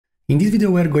In this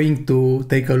video we're going to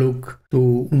take a look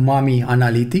to Umami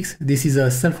Analytics. This is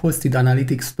a self-hosted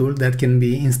analytics tool that can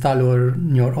be installed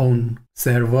on your own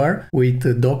server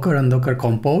with Docker and Docker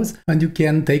Compose, and you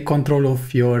can take control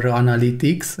of your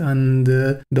analytics and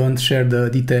don't share the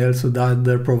details with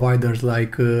other providers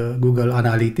like Google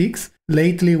Analytics.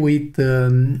 Lately, with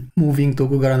moving to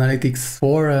Google Analytics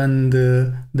 4 and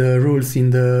the rules in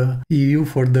the EU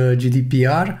for the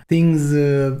GDPR, things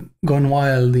gone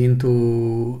wild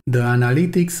into the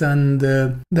analytics, and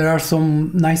there are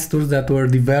some nice tools that were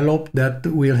developed that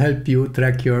will help you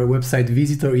track your website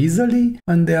visitor easily,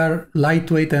 and they are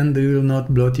lightweight and they will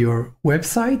not bloat your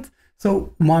website.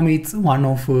 So Umami is one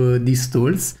of these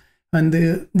tools, and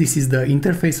this is the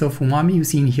interface of Umami. You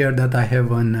see in here that I have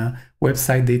a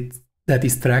website that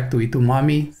is tracked with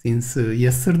Umami since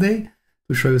yesterday,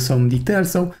 to show you some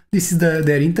details. So this is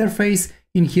their interface.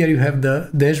 In here you have the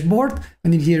dashboard,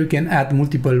 and in here you can add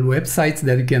multiple websites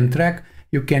that you can track.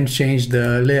 You can change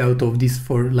the layout of this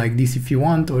for like this if you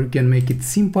want, or you can make it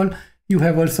simple. You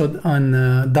have also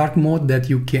a dark mode that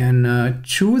you can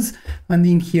choose, and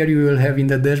in here you will have in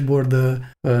the dashboard the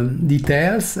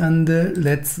details. And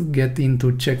let's get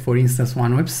into check, for instance,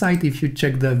 one website. If you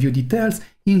check the view details,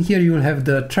 in here you will have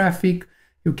the traffic.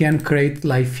 You can create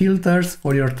like filters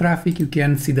for your traffic. You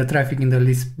can see the traffic in the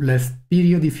last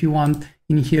period if you want.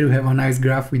 In here you have a nice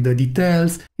graph with the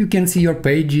details. You can see your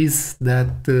pages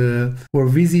that were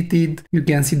visited. You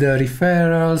can see the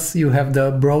referrals. You have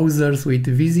the browsers with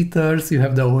visitors. You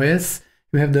have the OS.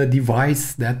 You have the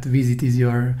device that visits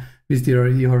your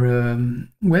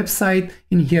website.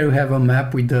 In here you have a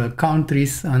map with the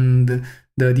countries and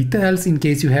the details. In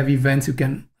case you have events, you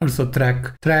can also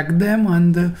track them.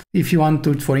 And if you want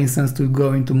to, for instance, to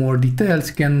go into more details,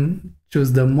 you can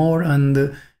choose the more,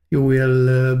 and you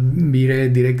will be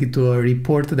redirected to a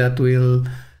report that will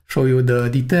show you the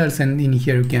details. And in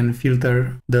here you can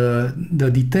filter the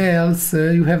details.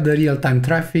 You have the real-time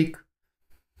traffic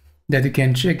that you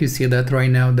can check. You see that right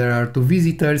now there are 2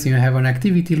 visitors. You have an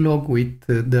activity log with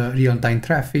the real-time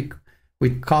traffic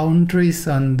with countries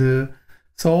and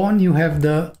so on. You have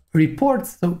the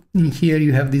reports. So in here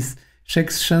you have these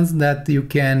sections that you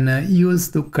can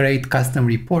use to create custom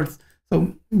reports.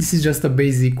 So this is just a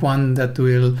basic one that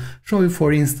will show you,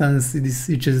 for instance,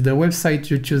 you choose the website,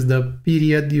 you choose the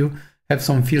period, you have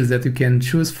some fields that you can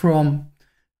choose from,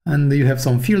 and you have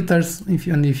some filters. If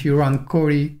you run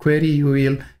query, you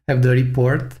will have the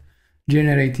report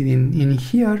generated in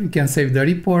here. You can save the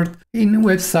report. In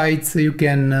websites, you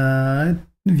can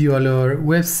view all your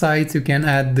websites. You can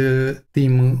add the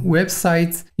theme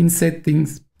websites. In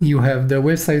settings, you have the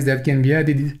websites that can be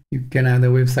added. You can add a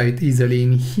website easily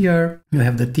in here. You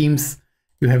have the themes.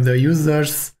 You have the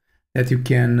users that you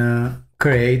can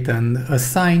create and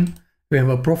assign. We have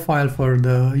a profile for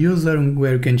the user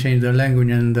where you can change the language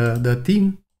and the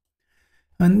theme.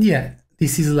 And yeah,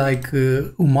 this is like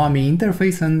Umami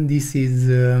interface, and this is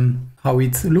how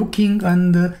it's looking.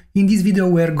 And in this video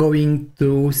we're going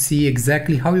to see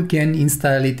exactly how you can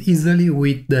install it easily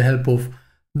with the help of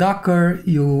Docker.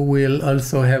 You will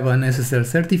also have an SSL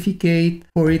certificate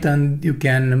for it, and you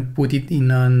can put it in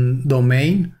a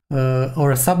domain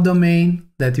or a subdomain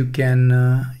that you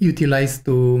can utilize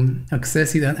to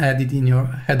access it and add it in your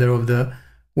header of the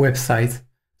website.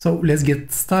 So let's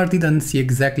get started and see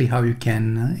exactly how you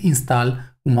can install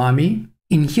Umami.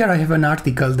 In here I have an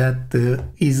article that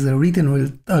is written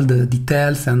with all the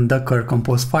details and Docker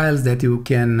Compose files that you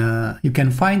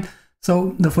can find.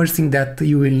 So the first thing that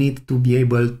you will need to be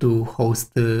able to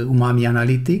host Umami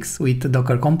Analytics with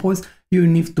Docker Compose, you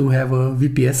need to have a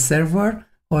VPS server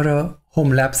or a home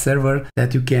lab server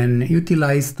that you can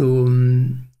utilize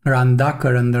to run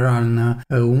Docker and run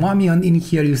Umami. And in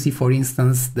here you see, for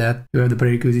instance, that you have the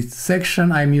prerequisites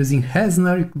section. I'm using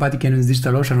Hasner, but you can use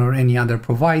DigitalOcean or any other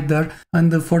provider.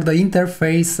 And for the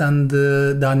interface and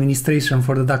the administration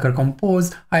for the Docker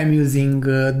Compose, I'm using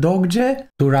Dockge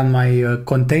to run my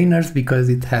containers, because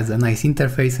it has a nice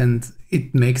interface and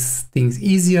it makes things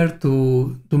easier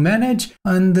to manage.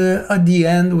 And at the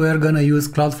end, we're gonna use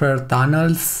Cloudflare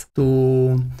tunnels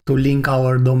to link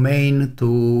our domain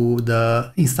to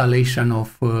the installation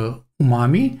of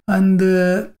Umami. And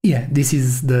yeah, this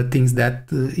is the things that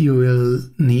you will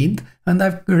need. And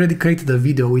I've already created a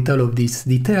video with all of these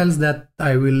details that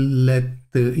I will let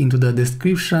into the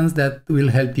descriptions that will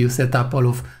help you set up all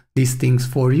of these things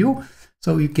for you.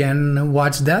 So you can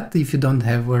watch that if you don't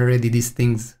have already these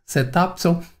things set up.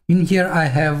 So in here I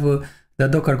have the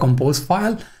Docker Compose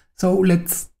file. So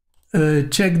let's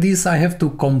check this. I have to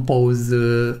compose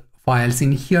files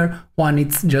in here. One,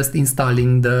 it's just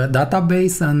installing the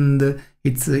database, and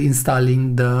it's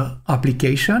installing the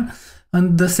application.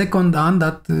 And the second one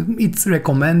that it's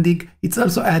recommending, it's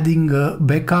also adding a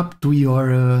backup to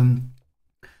your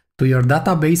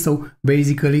database. So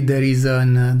basically there is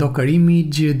a Docker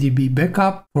image DB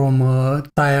backup from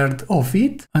tired of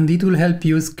it, and it will help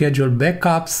you schedule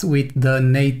backups with the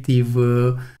native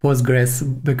Postgres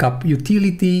backup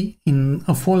utility in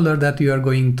a folder that you are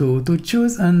going to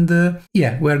choose. And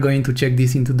yeah, we're going to check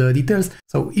this into the details.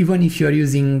 So even if you're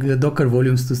using Docker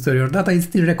volumes to store your data, it's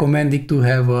still recommended to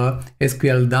have a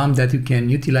SQL dump that you can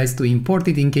utilize to import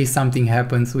it in case something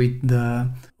happens with the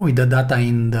data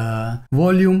in the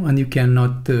volume and you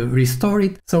cannot restore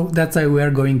it. So that's why we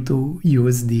are going to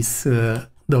use this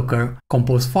Docker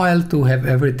compose file to have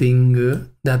everything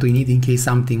that we need in case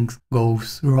something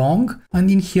goes wrong. And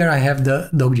in here I have the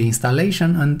Dockge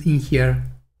installation, and in here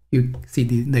you see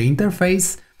the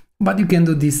interface. But you can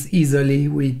do this easily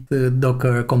with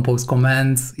Docker compose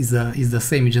commands. Is the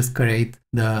same. You just create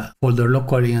the folder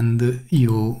locally and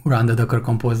you run the Docker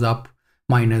compose up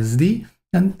 -d.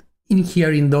 And in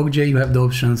here in Dockge you have the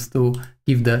options to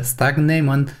give the stack name,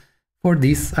 and for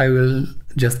this I will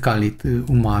just call it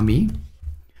Umami.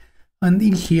 And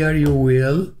in here you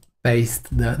will paste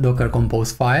the Docker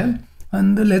compose file,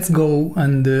 and let's go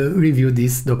and review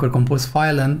this Docker compose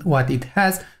file and what it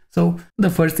has. So the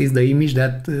first is the image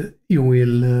that you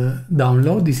will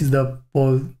download. This is the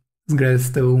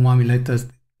Postgres Umami latest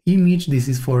image. This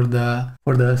is for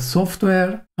the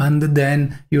software, and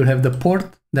then you'll have the port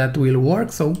that will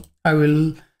work. So I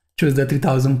will choose the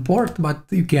 3000 port, but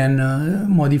you can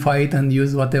modify it and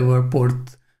use whatever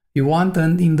port you want.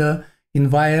 And in the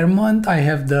environment I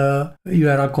have the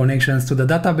URL connections to the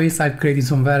database. I've created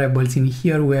some variables in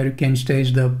here where you can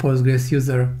change the Postgres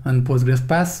user and Postgres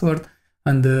password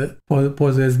and the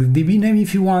Postgres DB name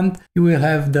if you want. You will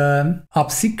have the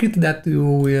app secret that you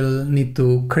will need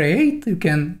to create. You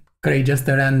can create just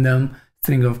a random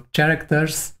string of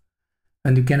characters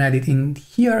and you can add it in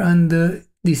here, and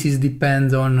this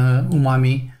depends on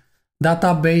Umami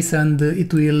database, and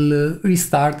it will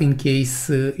restart in case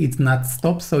it's not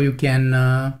stopped. So you can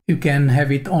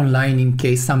have it online in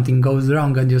case something goes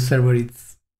wrong and your server it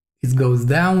goes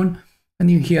down. And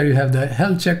in here you have the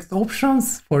health check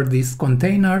options for this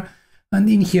container, and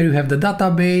in here you have the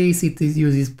database. It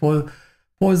uses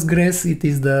Postgres. It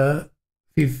is the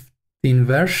 15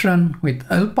 version with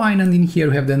Alpine, and in here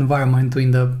you have the environment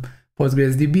in the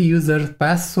Postgres DB user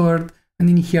password. And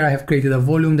in here I have created a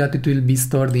volume that it will be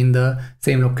stored in the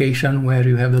same location where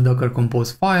you have the Docker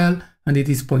compose file, and it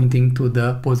is pointing to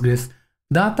the Postgres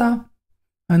data.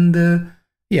 And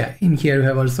yeah, in here you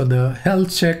have also the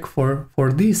health check for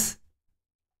this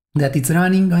that it's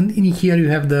running, and in here you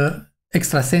have the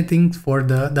extra settings for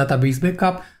the database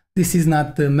backup. This is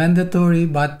not mandatory,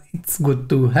 but it's good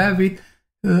to have it.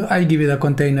 I give it a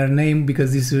container name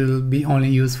because this will be only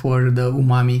used for the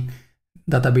Umami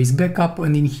database backup.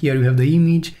 And in here you have the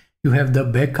image, you have the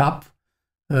backup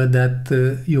that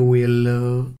you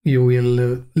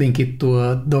will link it to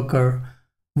a Docker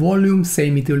volume.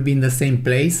 Same, it will be in the same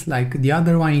place like the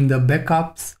other one in the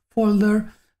backups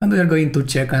folder, and we are going to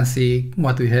check and see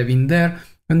what we have in there.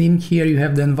 And in here you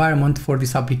have the environment for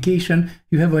this application.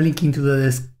 You have a link into the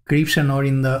description or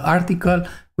in the article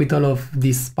with all of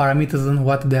these parameters and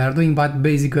what they are doing, but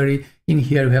basically in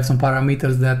here you have some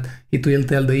parameters that it will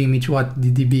tell the image what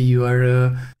the DB you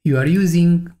are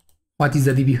using, what is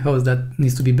the DB host that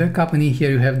needs to be backup, and in here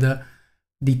you have the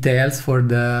details for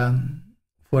the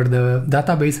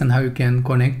database and how you can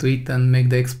connect to it and make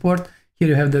the export. Here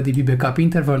you have the DB backup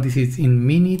interval. This is in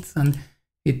minutes and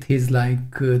it is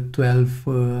like 12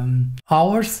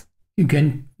 hours. You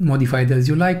can modify it as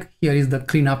you like. Here is the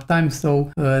cleanup time,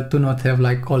 so to not have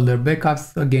like older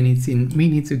backups, again it's in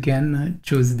minutes. You can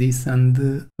choose this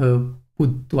and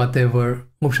put whatever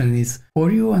option is for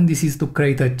you. And this is to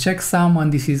create a checksum,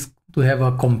 and this is to have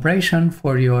a compression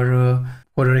for your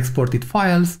exported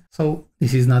files. So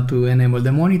this is not to enable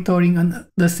the monitoring, and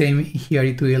the same here,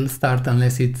 it will start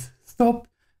unless it's stopped.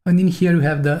 And in here you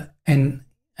have the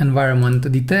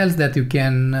environment details that you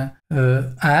can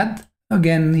add.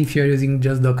 Again, if you're using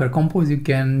just Docker Compose, you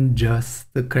can just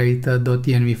create a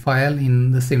 .env file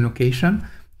in the same location,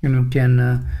 and you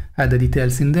can add the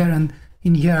details in there. And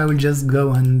in here I will just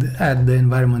go and add the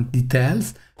environment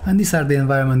details, and these are the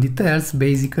environment details.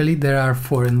 Basically there are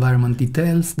 4 environment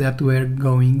details that we're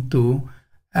going to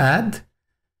add.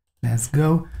 Let's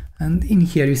go, and in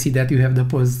here you see that you have the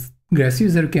Postgres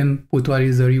user. You can put what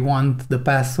user you want, the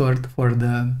password for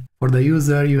the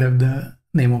user, you have the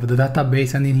name of the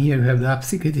database, and in here you have the app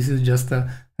secret. This is just a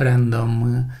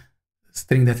random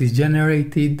string that is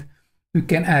generated. You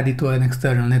can add it to an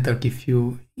external network if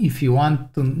you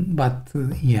want to, but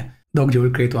yeah, Dockge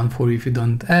will create one for you if you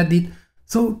don't add it.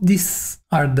 So these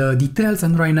are the details,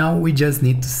 and right now we just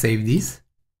need to save this.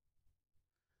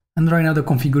 And right now the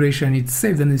configuration is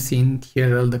saved, and you see in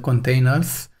here all the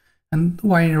containers. And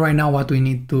right now what we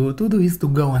need to do is to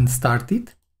go and start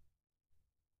it.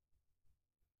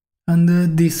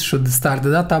 And this should start the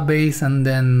database and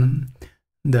then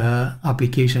the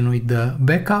application with the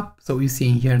backup. So you see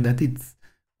in here that it's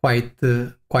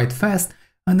quite fast.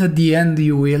 And at the end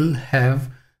you will have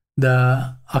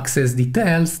the access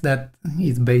details, that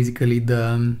is basically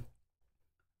the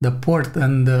port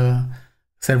and the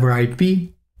server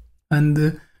IP.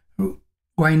 And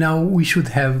right now we should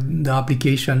have the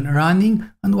application running,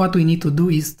 and what we need to do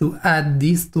is to add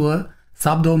this to a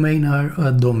subdomain or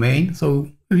a domain, so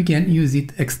we can use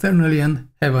it externally and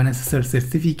have a necessary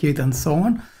certificate and so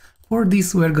on. For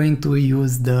this we're going to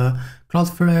use the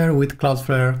Cloudflare with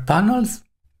Cloudflare tunnels,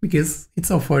 because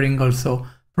it's offering also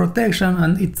protection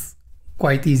and it's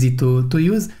quite easy to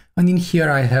use. And in here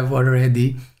I have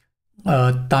already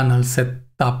a tunnel set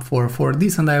up for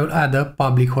this, and I will add a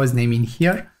public hostname in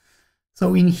here.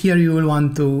 So in here you will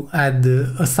want to add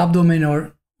a subdomain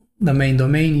or the main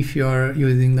domain if you are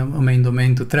using the main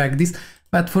domain to track this.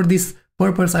 But for this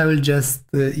purpose I will just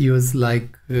use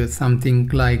like something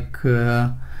like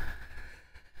for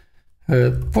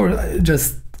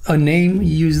just a name.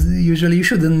 Usually you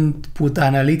shouldn't put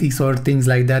analytics or things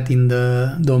like that in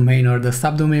the domain or the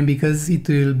subdomain, because it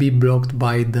will be blocked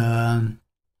by the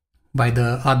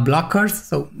ad blockers.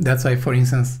 So that's why, for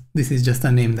instance, this is just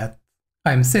a name that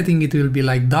I'm setting. It will be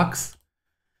like docs,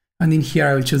 and in here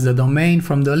I will choose the domain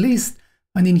from the list,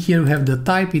 and in here we have the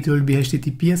type, it will be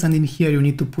HTTPS, and in here you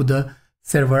need to put the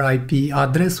server IP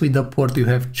address with the port you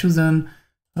have chosen.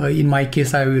 In my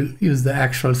case I will use the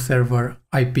actual server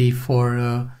IP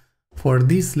for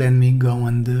this. Let me go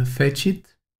and fetch it.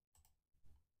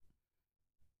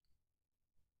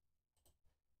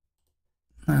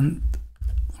 And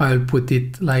I'll put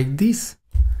it like this.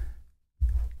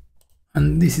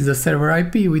 And this is a server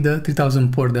IP with the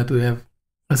 3000 port that we have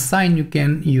assigned. You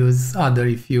can use other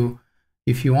if you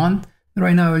want.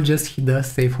 Right now I will just hit the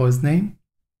save hostname.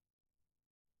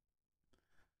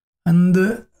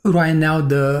 And right now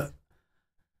the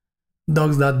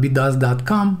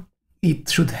docs.bdos.com, it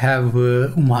should have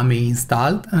Umami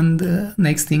installed, and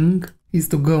next thing is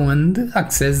to go and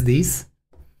access this.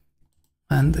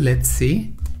 And let's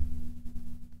see.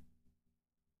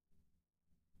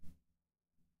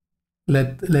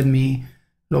 Let me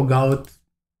log out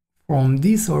from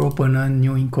this or open a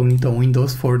new incognito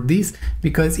Windows for this,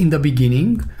 because in the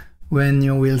beginning when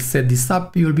you will set this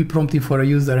up you will be prompted for a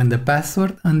user and a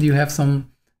password, and you have some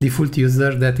default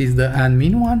user that is the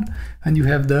admin one, and you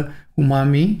have the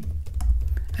Umami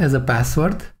as a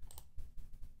password.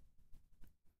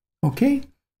 Okay,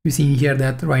 you see here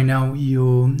that right now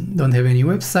you don't have any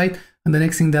website. And the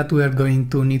next thing that we are going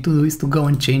to need to do is to go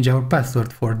and change our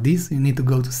password. For this, you need to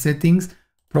go to settings,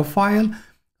 profile,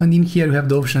 and in here you have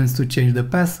the options to change the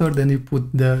password. Then you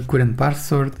put the current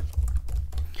password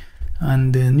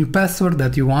and the new password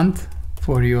that you want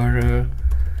for your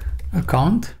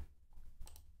account.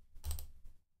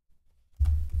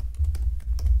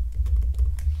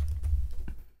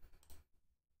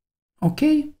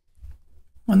 Okay,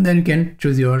 and then you can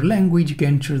choose your language, you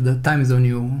can choose the time zone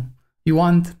you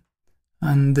want,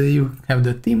 and you have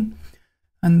the theme.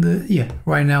 And yeah,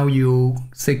 right now you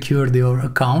secured your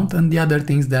account, and the other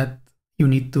things that you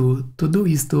need to do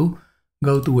is to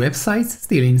go to websites,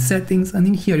 still in settings, and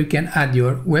in here you can add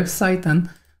your website, and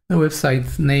the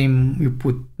website name, you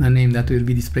put the name that will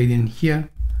be displayed in here,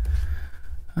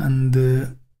 and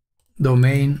the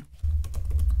domain.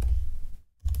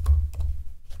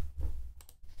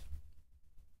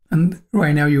 And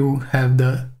right now you have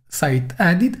the site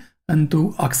added, and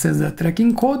to access the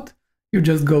tracking code, you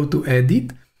just go to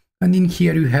edit, and in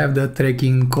here you have the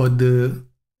tracking code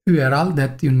URL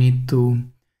that you need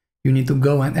to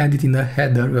go and add it in the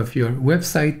header of your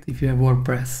website. If you have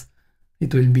WordPress,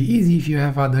 it will be easy. If you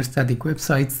have other static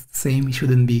websites, same, it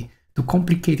shouldn't be too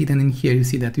complicated. And in here you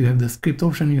see that you have the script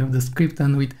option, you have the script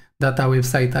and with data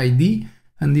website ID,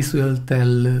 and this will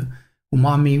tell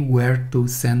Umami where to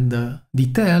send the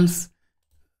details.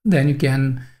 Then you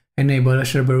can enable a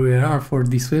shareable URL for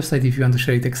this website. If you want to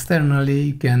share it externally,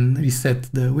 you can reset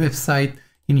the website.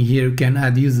 In here you can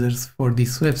add users for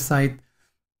this website,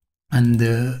 and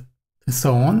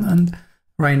so on. And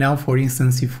right now, for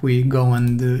instance, if we go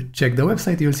and check the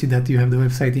website, you'll see that you have the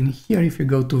website in here. If you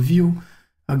go to view,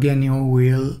 again you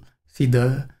will see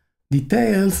the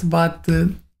details, but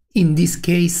in this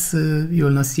case you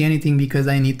will not see anything because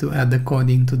I need to add the code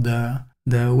into the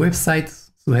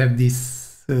website to have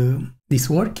this this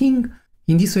working.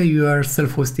 In this way you are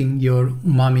self-hosting your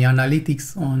Umami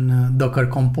Analytics on Docker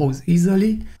Compose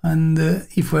easily. And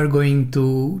if we're going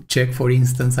to check, for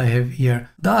instance, I have here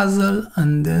Dazzle,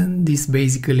 and then this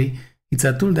basically it's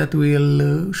a tool that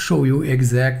will show you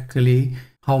exactly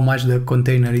how much the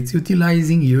container is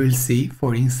utilizing. You will see,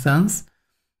 for instance,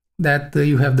 that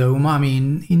you have the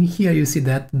Umami in here. You see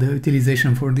that the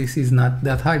utilization for this is not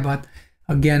that high, but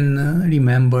again,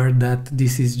 remember that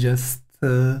this is just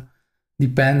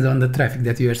depends on the traffic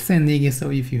that you are sending.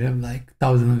 So if you have like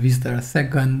 1,000 visitors a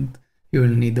second, you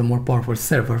will need a more powerful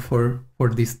server for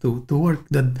this to work.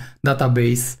 The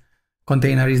database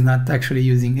container is not actually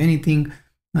using anything.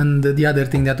 And the other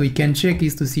thing that we can check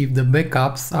is to see if the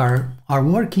backups are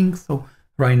working. So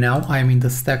right now I'm in the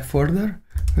stack folder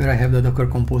where I have the Docker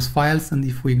Compose files, and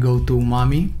if we go to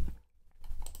Umami,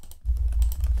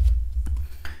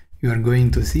 you are going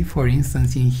to see, for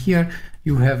instance, in here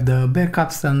you have the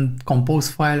backups and compose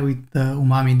file with the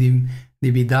Umami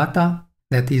DB data,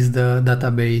 that is the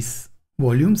database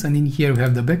volumes, and in here we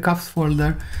have the backups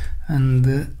folder, and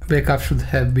the backup should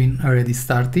have been already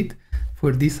started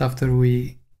for this after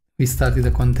we started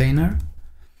the container.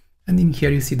 And in here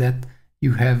you see that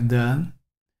you have the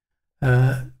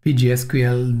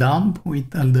PGSQL dump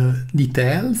with all the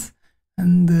details,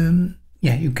 and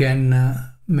yeah, you can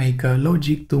make a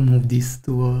logic to move this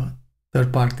to a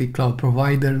third-party cloud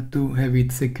provider to have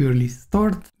it securely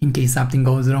stored in case something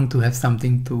goes wrong, to have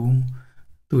something to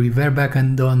revert back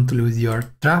and don't lose your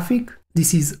traffic.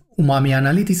 This is Umami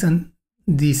Analytics, and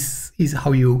this is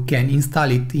how you can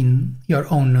install it in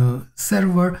your own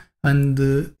server, and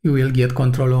you will get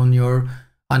control on your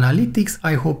analytics.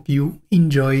 I hope you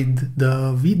enjoyed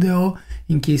the video.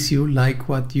 In case you like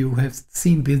what you have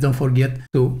seen, please don't forget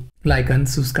to like and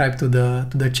subscribe to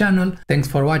the channel. Thanks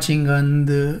for watching,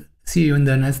 and see you in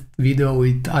the next video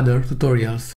with other tutorials.